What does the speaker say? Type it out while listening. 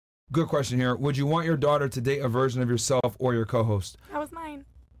Good question here. Would you want your daughter to date a version of yourself or your co-host? That was mine.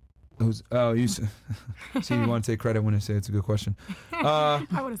 You see, you want to take credit when I say it's a good question. I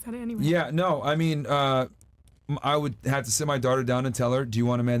would have said it anyway. Yeah, no, I mean, I would have to sit my daughter down and tell her, do you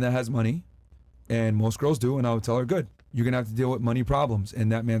want a man that has money? And most girls do, and I would tell her, good. You're going to have to deal with money problems,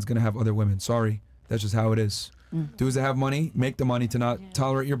 and that man's going to have other women. Sorry, that's just how it is. Dudes that have money make the money to not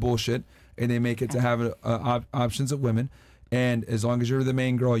tolerate your bullshit, and they make it to have options of women. And as long as you're the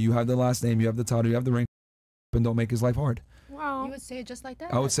main girl, you have the last name, you have the title, you have the ring, and don't make his life hard. Wow. You would say it just like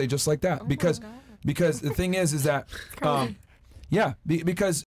that? I would say just like that. Because the thing is that,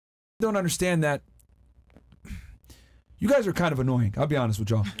 because I don't understand that you guys are kind of annoying. I'll be honest with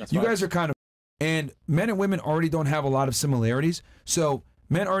y'all. You guys are kind of, and men and women already don't have a lot of similarities. So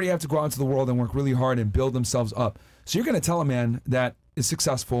men already have to go out into the world and work really hard and build themselves up. So you're going to tell a man that is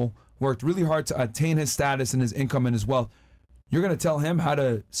successful, worked really hard to attain his status and his income and his wealth. You're going to tell him how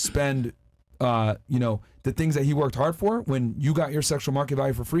to spend, the things that he worked hard for when you got your sexual market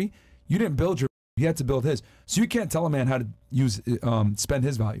value for free. You didn't build your, you had to build his. So you can't tell a man how to spend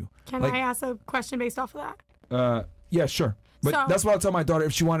his value. Can I ask a question based off of that? Yeah, sure. But that's what I'll tell my daughter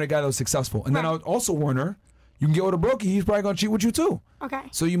if she wanted a guy that was successful. And then I would also warn her, you can get with a brokey, he's probably going to cheat with you too. Okay.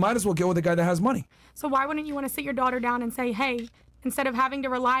 So you might as well get with a guy that has money. So why wouldn't you want to sit your daughter down and say, hey, instead of having to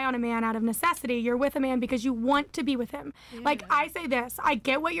rely on a man out of necessity, you're with a man because you want to be with him. Yeah. Like, I say this, I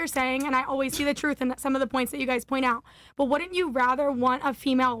get what you're saying, and I always see the truth in some of the points that you guys point out. But wouldn't you rather want a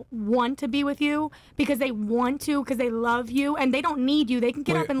female want to be with you because they want to, because they love you, and they don't need you. They can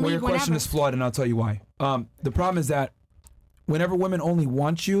get up and leave whenever. Your question is flawed, and I'll tell you why. The problem is that whenever women only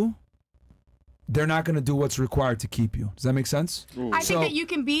want you, they're not going to do what's required to keep you. Does that make sense? I think that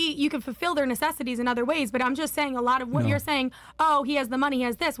you can fulfill their necessities in other ways, but I'm just saying a lot of what you're saying, oh, he has the money, he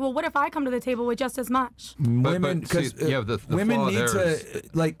has this. Well, what if I come to the table with just as much? Women, because women need to,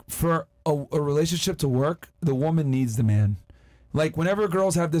 like, for a relationship to work, the woman needs the man. Like, whenever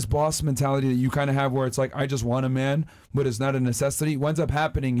girls have this boss mentality that you kind of have where it's like, I just want a man, but it's not a necessity, what ends up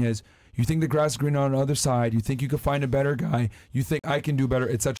happening is you think the grass is greener on the other side, you think you could find a better guy, you think I can do better,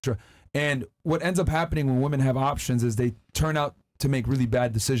 etc. And what ends up happening when women have options is they turn out to make really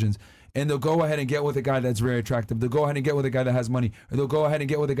bad decisions. And they'll go ahead and get with a guy that's very attractive. They'll go ahead and get with a guy that has money. Or they'll go ahead and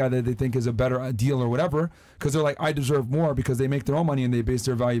get with a guy that they think is a better deal or whatever. Because they're like, I deserve more because they make their own money and they base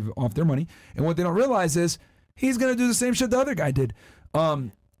their value off their money. And what they don't realize is he's going to do the same shit the other guy did.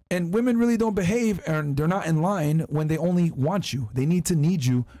 And women really don't behave and they're not in line when they only want you. They need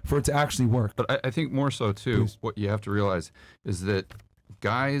you for it to actually work. But I think more so, too, what you have to realize is that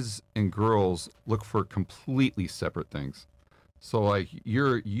guys and girls look for completely separate things. So like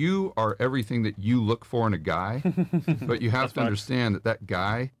you are everything that you look for in a guy, but you have to understand that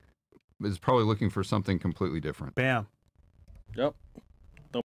guy is probably looking for something completely different. Bam. Yep.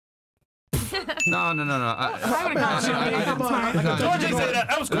 No. I would have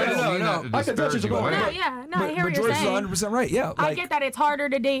that was crazy. I can touch it. I hear what you're saying. 100% right. Yeah. I get that it's harder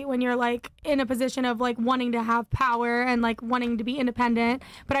to date when you're like in a position of like wanting to have power and like wanting to be independent.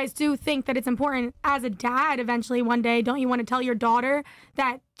 But I do think that it's important as a dad. Eventually, one day, don't you want to tell your daughter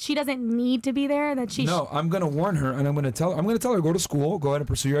that she doesn't need to be there? That she. No, I'm gonna warn her, and I'm gonna tell her go to school, go ahead and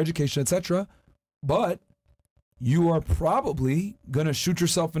pursue your education, etc. But you are probably going to shoot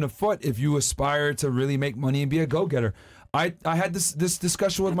yourself in the foot if you aspire to really make money and be a go-getter. I had this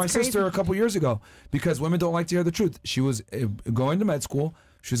discussion with my sister a couple years ago because women don't like to hear the truth. She was going to med school.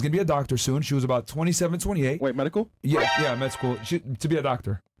 She was going to be a doctor soon. She was about 27, 28. Wait, medical? Yeah, med school. To be a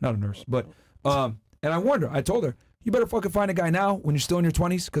doctor, not a nurse. But and I warned her. I told her, you better fucking find a guy now when you're still in your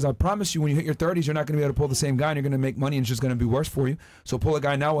 20s, because I promise you when you hit your 30s, you're not going to be able to pull the same guy and you're going to make money and it's just going to be worse for you. So pull a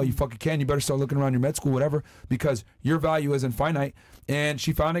guy now while you fucking can. You better start looking around your med school, whatever, because your value isn't finite. And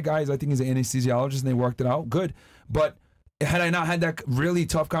she found a guy, I think he's an anesthesiologist, and they worked it out. Good. But had I not had that really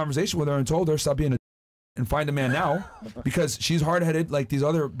tough conversation with her and told her, stop being a and find a man now, because she's hard-headed like these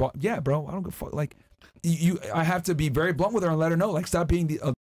other, yeah, bro, I don't give a fuck. Like, I have to be very blunt with her and let her know, like, stop being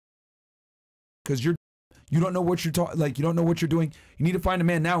the, because you don't know what you're you don't know what you're doing. You need to find a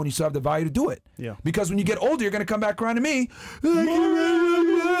man now when you still have the value to do it. Yeah. Because when you get older, you're gonna come back around to me.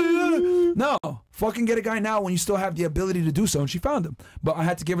 No, fucking get a guy now when you still have the ability to do so. And she found him. But I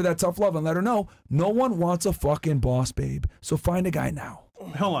had to give her that tough love and let her know no one wants a fucking boss, babe. So find a guy now.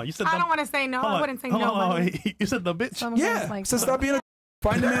 Hold on, you said I don't want to say no. I wouldn't say no. You said the bitch. Yeah. So stop being a.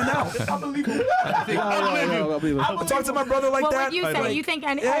 Find a man now. Unbelievable. I talk to my brother like that. What would you say? You think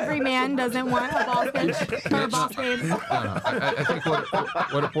every man doesn't want a boss bitch or a boss babe? No. I think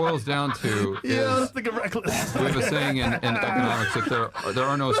what it boils down to is we have a saying in economics that there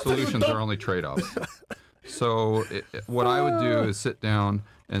are no solutions, there are only trade-offs. So what I would do is sit down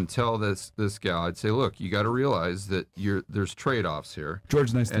and tell this gal, I'd say, look, you got to realize that there's trade-offs here.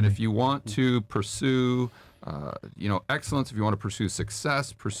 George, nice to And meet if you want to pursue, excellence, if you want to pursue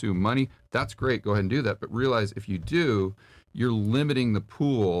success, pursue money, that's great. Go ahead and do that. But realize if you do, you're limiting the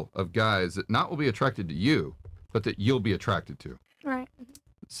pool of guys that not will be attracted to you, but that you'll be attracted to. Right.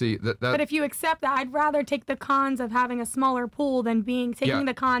 See that. But if you accept that, I'd rather take the cons of having a smaller pool than taking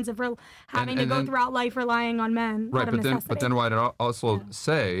the cons of having to go throughout life relying on men. Right, out of necessity. but then what I'd also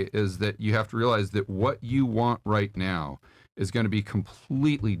say is that you have to realize that what you want right now is going to be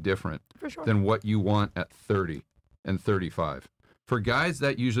completely different than what you want at 30 and 35. For guys,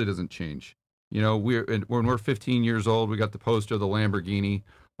 that usually doesn't change. You know, when we're 15 years old, we got the poster of the Lamborghini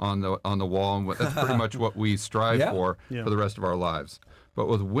on the wall, and that's pretty much what we strive for the rest of our lives. But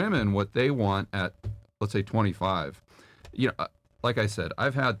with women, what they want at, let's say, 25, like I said,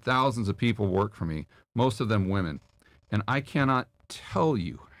 I've had thousands of people work for me, most of them women, and I cannot tell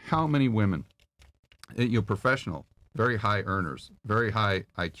you how many women, professional, very high earners, very high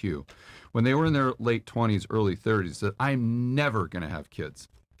IQ, when they were in their late 20s, early 30s, said, I'm never going to have kids.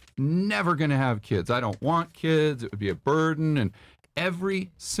 Never going to have kids. I don't want kids. It would be a burden. And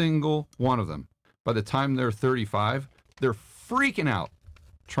every single one of them, by the time they're 35, they're freaking out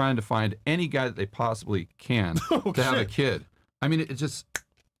trying to find any guy that they possibly can to have a kid. I mean, it just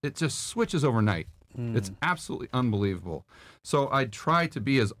switches overnight. It's absolutely unbelievable. So I try to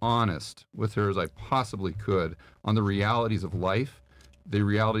be as honest with her as I possibly could on the realities of life, the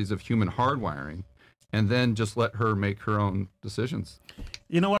realities of human hardwiring, and then just let her make her own decisions.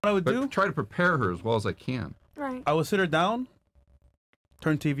 You know what I would do? Try to prepare her as well as I can. Right. I would sit her down,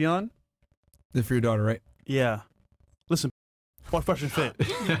 turn TV on. This for your daughter, right? Yeah. Listen, watch Fresh and Fit.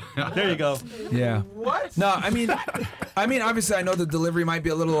 There you go. Yeah. What? No, I mean, obviously, I know the delivery might be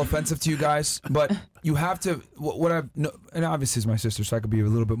a little offensive to you guys, but you have to. And obviously, it's my sister, so I could be a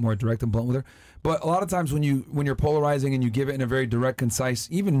little bit more direct and blunt with her. But a lot of times, when you're polarizing and you give it in a very direct, concise,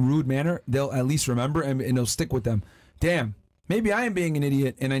 even rude manner, they'll at least remember and it'll stick with them. Damn, maybe I am being an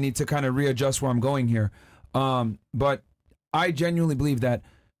idiot and I need to kind of readjust where I'm going here. But I genuinely believe that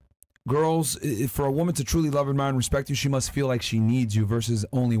girls, for a woman to truly love, admire, and respect you, she must feel like she needs you versus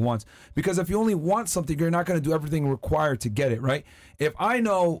only wants. Because if you only want something, you're not going to do everything required to get it, right? If I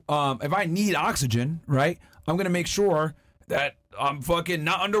know, if I need oxygen, right, I'm going to make sure that I'm fucking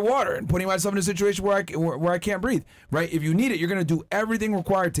not underwater and putting myself in a situation where I can't breathe, right? If you need it, you're going to do everything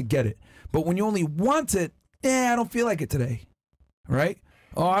required to get it. But when you only want it, I don't feel like it today, right?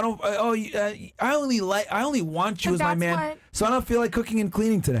 Oh, I only want you as my man, so I don't feel like cooking and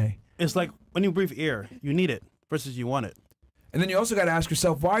cleaning today. It's like when you breathe air, you need it versus you want it. And then you also got to ask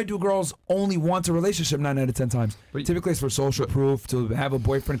yourself, why do girls only want a relationship 9 out of 10 times? Typically, it's for social proof, to have a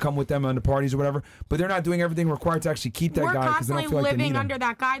boyfriend come with them on the parties or whatever. But they're not doing everything required to actually keep that guy because they don't feel like they need him. We're constantly living under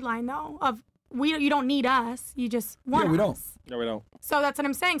that guideline, though, of you don't need us, you just want us. Yeah, we don't. No, we don't. So that's what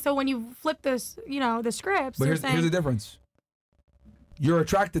I'm saying. So when you flip this, the scripts, but here's the difference. You're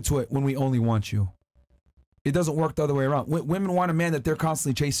attracted to it when we only want you. It doesn't work the other way around. Women want a man that they're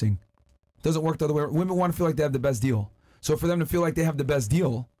constantly chasing. It doesn't work the other way around. Women want to feel like they have the best deal. So for them to feel like they have the best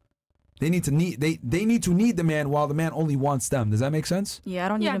deal, they need to need the man while the man only wants them. Does that make sense? Yeah, I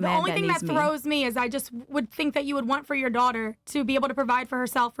don't need a man the only thing that me. throws me is I just would think that you would want for your daughter to be able to provide for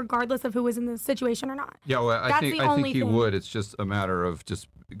herself regardless of who is in the situation or not. Yeah, well, I think he would. It's just a matter of just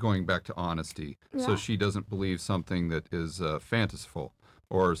going back to honesty. Yeah. So she doesn't believe something that is fanciful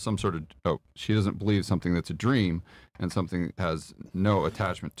or some sort of, she doesn't believe something that's a dream and something that has no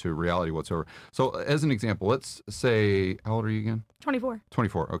attachment to reality whatsoever. So as an example, let's say, how old are you again? 24.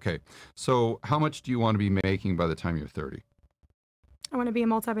 24, okay. So how much do you want to be making by the time you're 30? I want to be a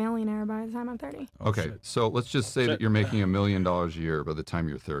multi-billionaire by the time I'm 30. Okay, so let's just say that you're making $1 million a year by the time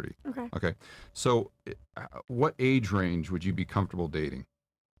you're 30. Okay. Okay, so what age range would you be comfortable dating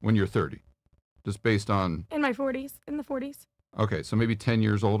when you're 30? Just based on... In my 40s, in the 40s. Okay, so maybe 10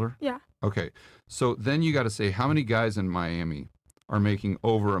 years older? Yeah. Okay, so then you got to say how many guys in Miami are making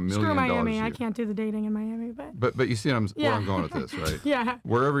over $1 million Screw Miami, a year? I can't do the dating in Miami, but you see where I'm going with this, right? Yeah.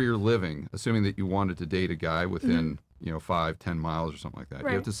 Wherever you're living, assuming that you wanted to date a guy within, 5-10 miles or something like that,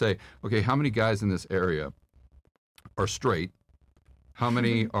 right. You have to say, okay, how many guys in this area are straight? How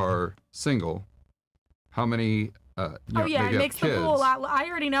many are single? How many it makes the pool a lot. I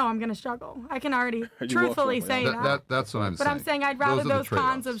already know I'm going to struggle. I can already truthfully say that. That's what I'm saying. But I'm saying I'd rather those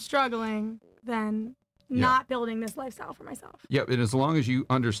cons of struggling than not building this lifestyle for myself. Yeah, and as long as you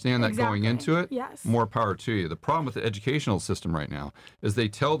understand that going into it, yes, more power to you. The problem with the educational system right now is they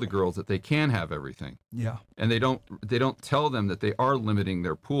tell the girls that they can have everything. Yeah. And they don't tell them that they are limiting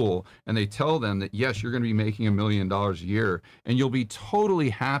their pool, and they tell them that yes, you're going to be making $1 million a year and you'll be totally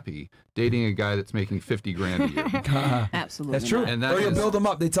happy dating a guy that's making 50 grand a year. Absolutely. That's true. And that or you build them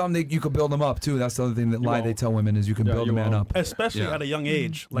up. They tell them you can build them up too. That's the other thing that they tell women is you can build a man up. Especially at a young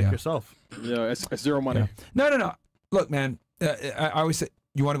age, like yourself. Yeah, it's zero money. Yeah. No. Look, man, I always say,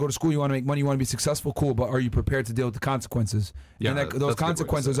 you want to go to school, you want to make money, you want to be successful, cool, but are you prepared to deal with the consequences? Yeah, and those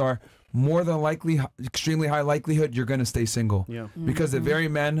consequences are more than likely, extremely high likelihood you're going to stay single. Yeah. Because the very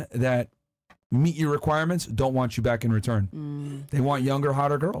men that meet your requirements don't want you back in return. They want younger,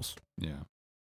 hotter girls. Yeah.